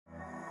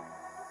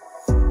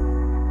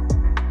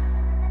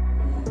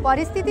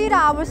परिस्थिति र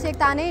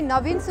आवश्यकता नै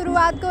नवीन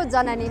सुरुवातको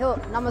जननी हो।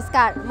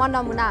 नमस्कार, म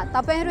नमुना।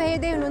 तपाईहरु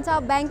हेर्दै हुनुहुन्छ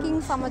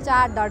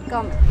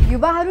bankingsamachar.com।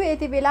 युवाहरू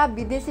यति बेला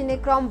विदेशिने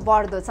क्रम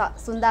बढ्दो छ।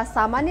 सुन्दा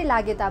सामान्य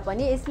लागे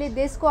तापनि यसले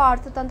देशको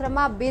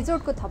अर्थतन्त्रमा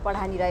बेजोडको थप्पड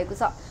हानिरहेको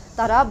छ।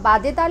 तर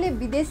बाध्यताले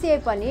विदेशी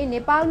पनि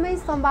नेपालमै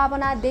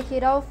सम्भावना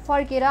देखेर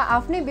फर्केर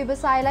आफ्नै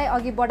व्यवसायलाई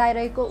अघि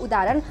बढाइरहेको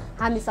उदाहरण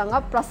हामीसँग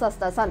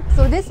प्रशस्त छन्।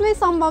 स्वदेशमै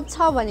सम्भव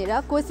छ भनेर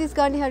कोसिस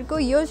गर्नेहरूको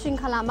यो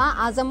श्रृङ्खलामा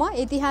आज म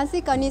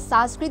ऐतिहासिक अनि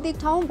सांस्कृतिक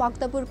ठाउँ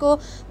भक्तपुरको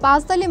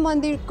पाँचतले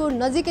मन्दिरको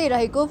नजिकै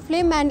रहेको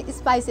फ्लेम एन्ड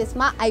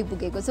स्पाइसेसमा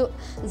आइपुगेको छु,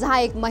 जहाँ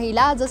एक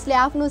महिला जसले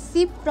आफ्नो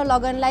सिप र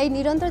लगनलाई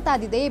निरन्तरता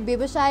दिँदै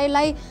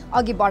व्यवसायलाई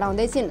अघि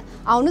बढाउँदैछिन्।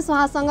 आउनुस्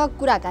उहाँसँग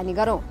कुराकानी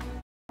गरौँ।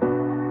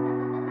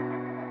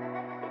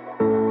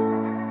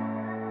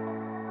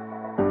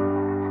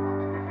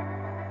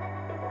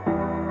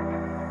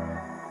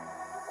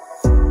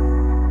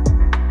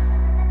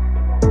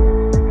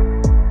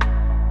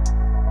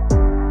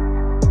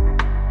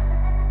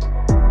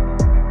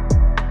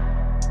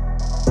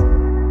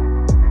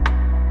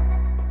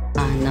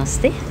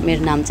 नमस्ते,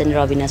 मेरो नाम चाहिँ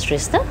रबिना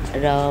श्रेष्ठ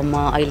र म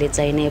अहिले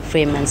चाहिँ नै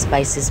फ्लेम एन्ड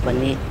स्पाइसेस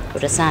भन्ने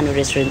एउटा सानो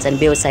रेस्टुरेन्ट चाहिँ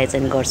व्यवसाय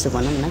चाहिँ गर्छु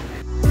भनौँ न।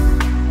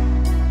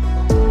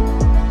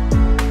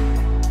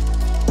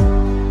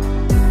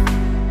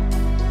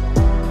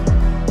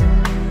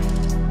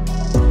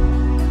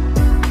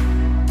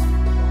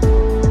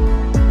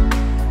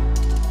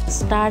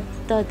 स्टार्ट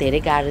त धेरै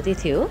गाह्रो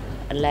थियो।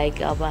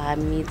 लाइक अब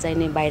हामी चाहिँ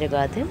नै बाहिर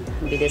गएको थियौँ,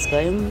 विदेश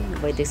गयौँ,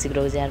 वैदेशिक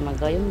रोजगारमा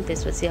गयौँ।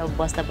 त्यसपछि अब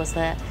बस्दा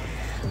बस्दा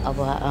अब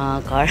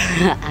घर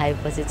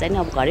आएपछि चाहिँ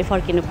अब घरै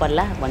फर्किनु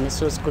पर्ला भन्ने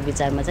सोचको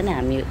विचारमा चाहिँ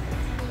हामी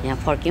यहाँ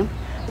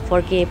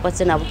फर्किएपछि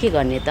चाहिँ अब के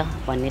गर्ने त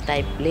भन्ने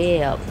टाइपले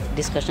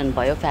डिस्कसन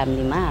भयो,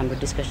 फ्यामिलीमा हाम्रो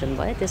डिस्कसन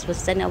भयो।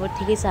 त्यसपछि चाहिँ अब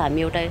ठिकै छ,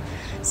 हामी एउटा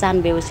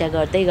सानो व्यवसाय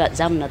गर्दै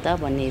जाऊँ न त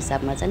भन्ने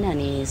हिसाबमा चाहिँ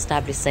अनि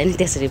स्टाब्लिस चाहिँ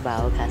त्यसरी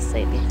भयो खास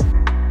चाहिँ।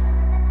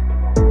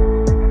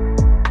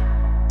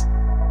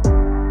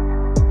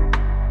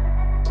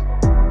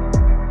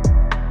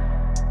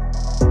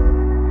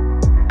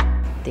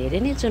 धेरै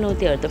नै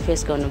चुनौतीहरू त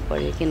फेस गर्नु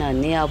पर्यो,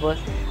 किनभने अब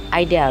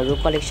आइडियाहरू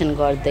कलेक्सन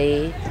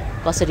गर्दै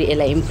कसरी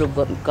यसलाई इम्प्रुभ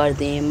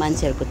गर्दै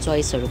मान्छेहरूको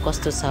चोइसहरू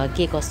कस्तो छ,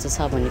 के कस्तो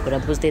छ भन्ने कुरा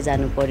बुझ्दै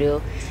जानु पर्यो।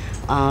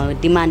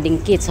 डिमान्डिङ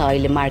के छ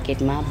अहिले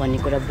मार्केटमा भन्ने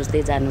कुरा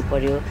बुझ्दै जानु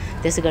पर्यो।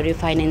 त्यसै गरी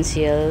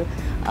फाइनेन्सियल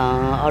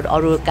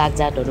अरू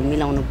कागजातहरू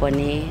मिलाउनु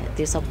पर्ने,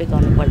 त्यो सबै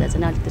गर्नुपर्दा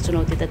चाहिँ अलिकति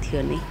चुनौती त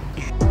थियो नि।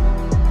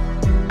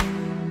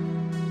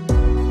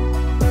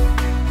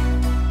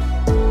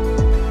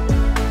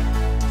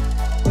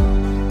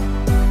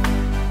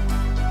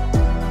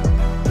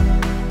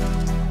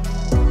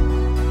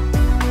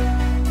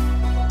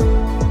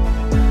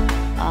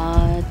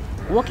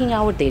 वर्किङ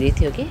आवर धेरै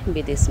थियो कि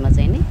विदेशमा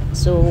चाहिँ नि।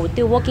 सो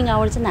त्यो वर्किङ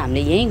आवर चाहिँ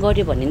हामीले यहीँ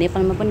गऱ्यो भने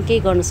नेपालमा पनि केही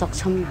गर्न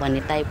सक्छौँ भन्ने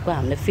टाइपको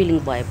हामीले फिलिङ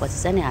भएपछि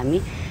चाहिँ हामी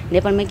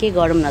नेपालमै केही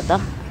गरौँ न त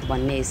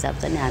भन्ने हिसाब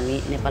चाहिँ हामी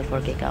नेपाल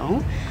फर्केका हौँ।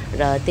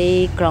 र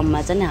त्यही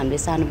क्रममा चाहिँ हामीले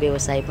सानो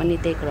व्यवसाय पनि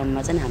त्यही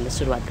क्रममा चाहिँ हामीले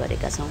सुरुवात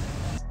गरेका छौँ।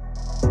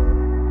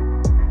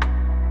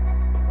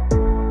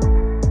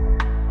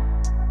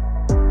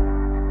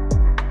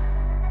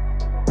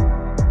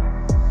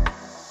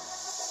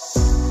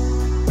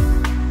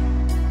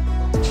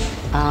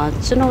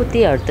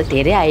 चुनौतीहरू त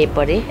धेरै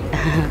आइपरे।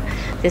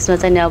 त्यसमा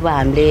चाहिँ अब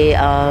हामीले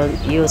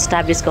यो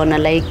स्टाब्लिस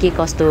गर्नलाई के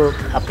कस्तो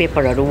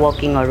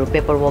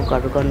पेपर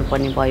वर्कहरू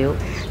गर्नुपर्ने भयो।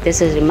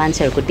 त्यसरी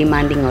मान्छेहरूको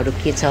डिमान्डिङहरू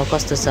के छ,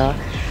 कस्तो छ,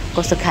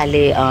 कस्तो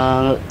खाले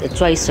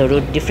चोइसहरू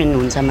डिफ्रेन्ट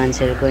हुन्छ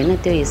मान्छेहरूको होइन।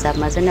 त्यो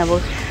हिसाबमा चाहिँ अब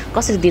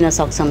कसरी दिन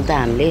सक्छौँ त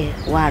हामीले,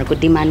 उहाँहरूको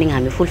डिमान्डिङ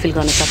हामीले फुलफिल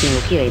गर्न सक्ने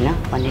हो कि होइन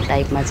भन्ने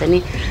टाइपमा चाहिँ नि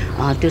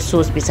त्यो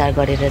सोच विचार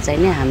गरेर चाहिँ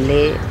नि हामीले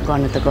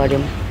गर्न त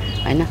गऱ्यौँ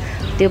होइन।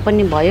 त्यो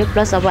पनि भयो।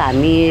 प्लस अब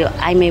हामी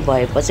आइमै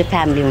भएपछि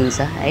फ्यामिली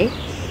हुन्छ है।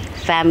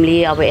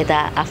 फ्यामिली अब यता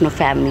आफ्नो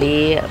फ्यामिली,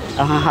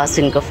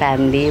 हस्बेन्डको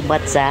फ्यामिली,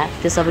 बच्चा,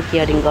 त्यो सबै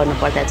केयरिङ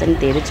गर्नुपर्दा चाहिँ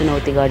धेरै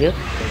चुनौती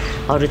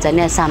अरू चाहिँ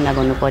नि सामना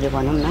गर्नु पर्यो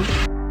भनौँ न।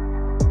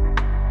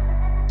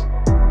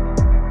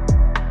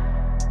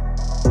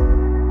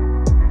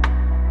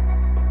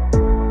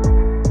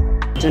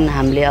 जुन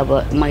हामीले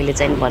अब मैले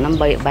चाहिँ भनौँ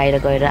बाहिर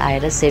गएर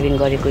आएर सेभिङ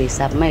गरेको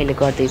हिसाबमा अहिले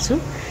गर्दैछु।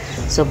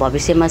 सो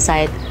भविष्यमा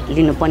सायद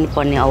लिनु पनि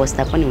पर्ने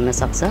अवस्था पनि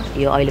हुनसक्छ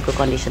यो अहिलेको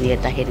कन्डिसन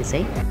हेर्दाखेरि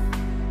चाहिँ।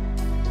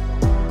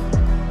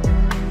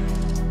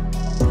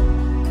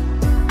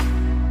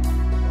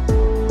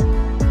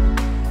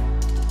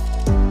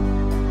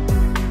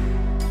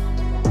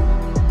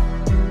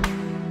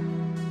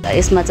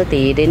 यसमा चाहिँ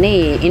धेरै नै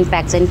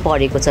इम्प्याक्ट चाहिँ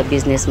परेको छ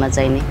बिजनेसमा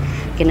चाहिँ नि,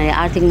 किनभने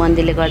आर्थिक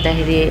मन्दीले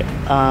गर्दाखेरि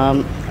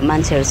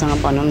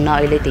मान्छेहरूसँग भनौँ न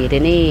अहिले धेरै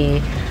नै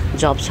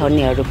जब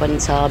छोड्नेहरू पनि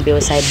छ,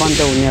 व्यवसाय बन्द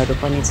हुनेहरू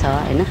पनि छ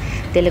होइन।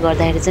 त्यसले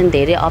गर्दाखेरि चाहिँ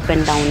धेरै अप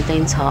एन्ड डाउन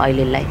चाहिँ छ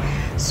अहिलेलाई।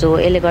 सो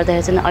यसले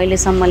गर्दाखेरि चाहिँ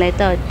अहिलेसम्मलाई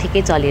त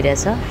ठिकै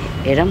चलिरहेछ,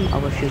 हेरौँ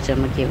अब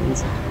फ्युचरमा के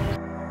हुन्छ।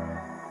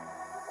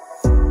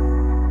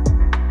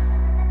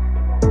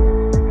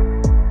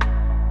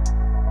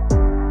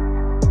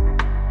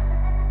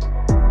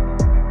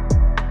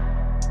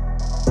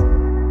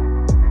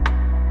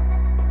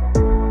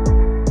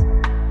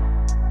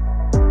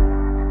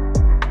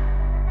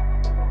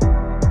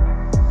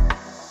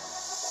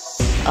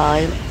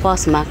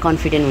 फर्स्टमा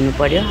कन्फिडेन्ट हुनु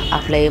पर्यो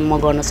आफूलाई म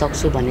गर्न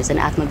सक्छु भन्ने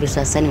चाहिँ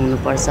आत्मविश्वास चाहिँ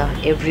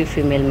हुनुपर्छ एभ्री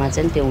फिमेलमा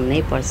चाहिँ त्यो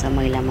हुनैपर्छ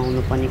महिलामा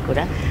हुनुपर्ने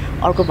कुरा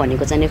अर्को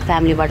भनेको चाहिँ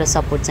फ्यामिलीबाट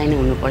सपोर्ट चाहिँ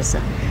हुनुपर्छ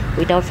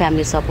विदाउट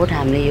फ्यामिली सपोर्ट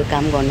हामीले यो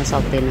काम गर्न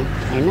सक्दैनौँ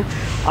हैन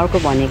अर्को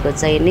भनेको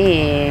चाहिँ नि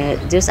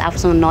जस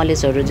आफूसँग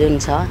नलेजहरू जुन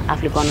छ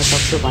आफूले गर्न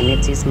सक्छु भन्ने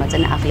चिजमा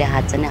चाहिँ आफूले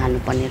हात चाहिँ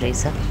हाल्नुपर्ने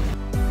रहेछ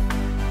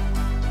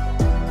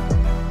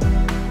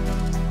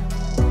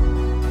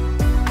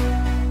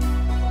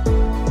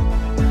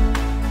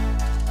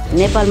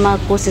नेपालमा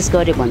कोसिस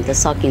गर्यो भने त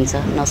सकिन्छ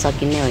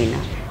नसकिने होइन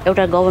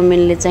एउटा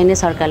गभर्नमेन्टले चाहिँ नि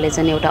सरकारले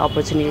चाहिँ एउटा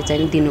अपर्च्युनिटी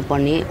चाहिँ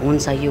दिनुपर्ने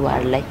हुन्छ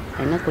युवाहरूलाई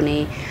हैन कुनै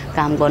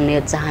काम गर्ने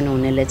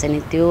चाहनुहुनेले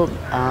चाहिँ त्यो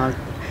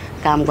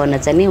काम गर्न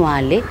चाहिँ नि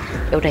उहाँले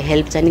एउटा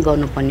हेल्प चाहिँ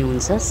गर्नुपर्ने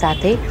हुन्छ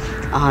साथै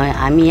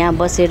हामी यहाँ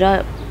बसेर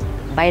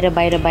बाहिर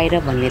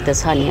भन्ने त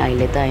छ नि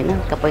अहिले त हैन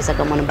पैसा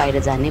कमाउन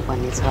बाहिर जाने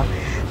भन्ने छ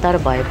तर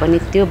भए पनि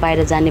त्यो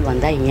बाहिर जाने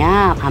भन्दा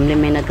यहाँ हामीले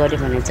मेहनत गर्यो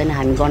भने चाहिँ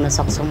हामी गर्न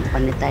सक्छौं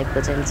भन्ने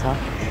टाइपको चाहिँ छ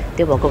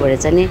त्यो भएको भएर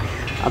चाहिँ नि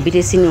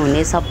विदेशी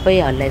हुने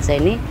सबैहरुलाई चाहिँ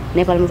नि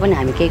नेपालमा पनि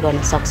हामी केही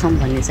गर्न सक्छौं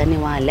भन्ने चाहिँ नि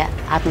उहाँहरूले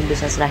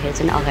आत्मविश्वास राखेर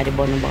चाहिँ अगाडि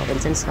बढ्नु भयो भने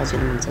चाहिँ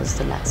सजिलो हुन्छ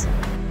जस्तो लाग्छ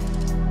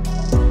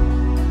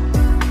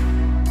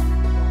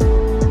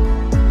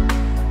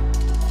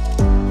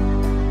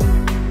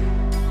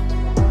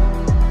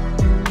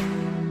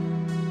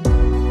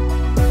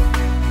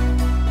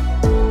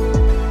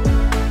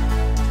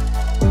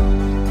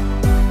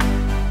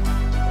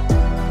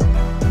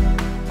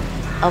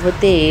अब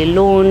त्यही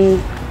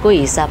लोनको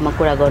हिसाबमा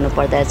कुरा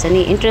गर्नुपर्दा चाहिँ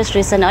नि इन्ट्रेस्ट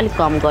रेट चाहिँ अलिक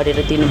कम गरेर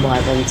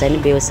दिनुभयो भने चाहिँ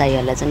नि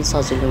व्यवसायीहरुलाई चाहिँ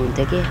सजिलो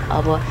हुन्थ्यो कि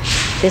अब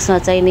त्यसमा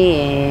चाहिँ नि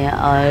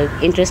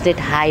इन्ट्रेस्ट रेट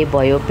हाई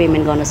भयो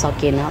पेमेन्ट गर्न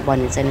सकिएन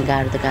भन्ने चाहिँ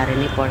गाह्रो त गाह्रो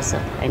नै पर्छ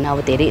हैन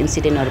अब धेरै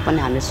इन्सिडेन्टहरु पनि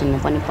हामीले सुन्न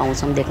पनि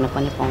पाउँछौं देख्न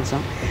पनि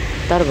पाउँछौं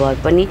तर भए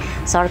पनि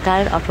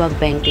सरकार अथवा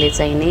बैंकले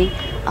चाहिँ नि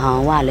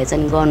उहाँहरूले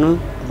चाहिँ गर्नु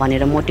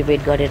भनेर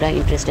मोटिभेट गरेर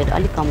इन्ट्रेस्ट रेट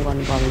अलिक कम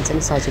गर्नुभयो भने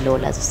चाहिँ सजिलो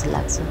होला जस्तो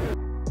लाग्छ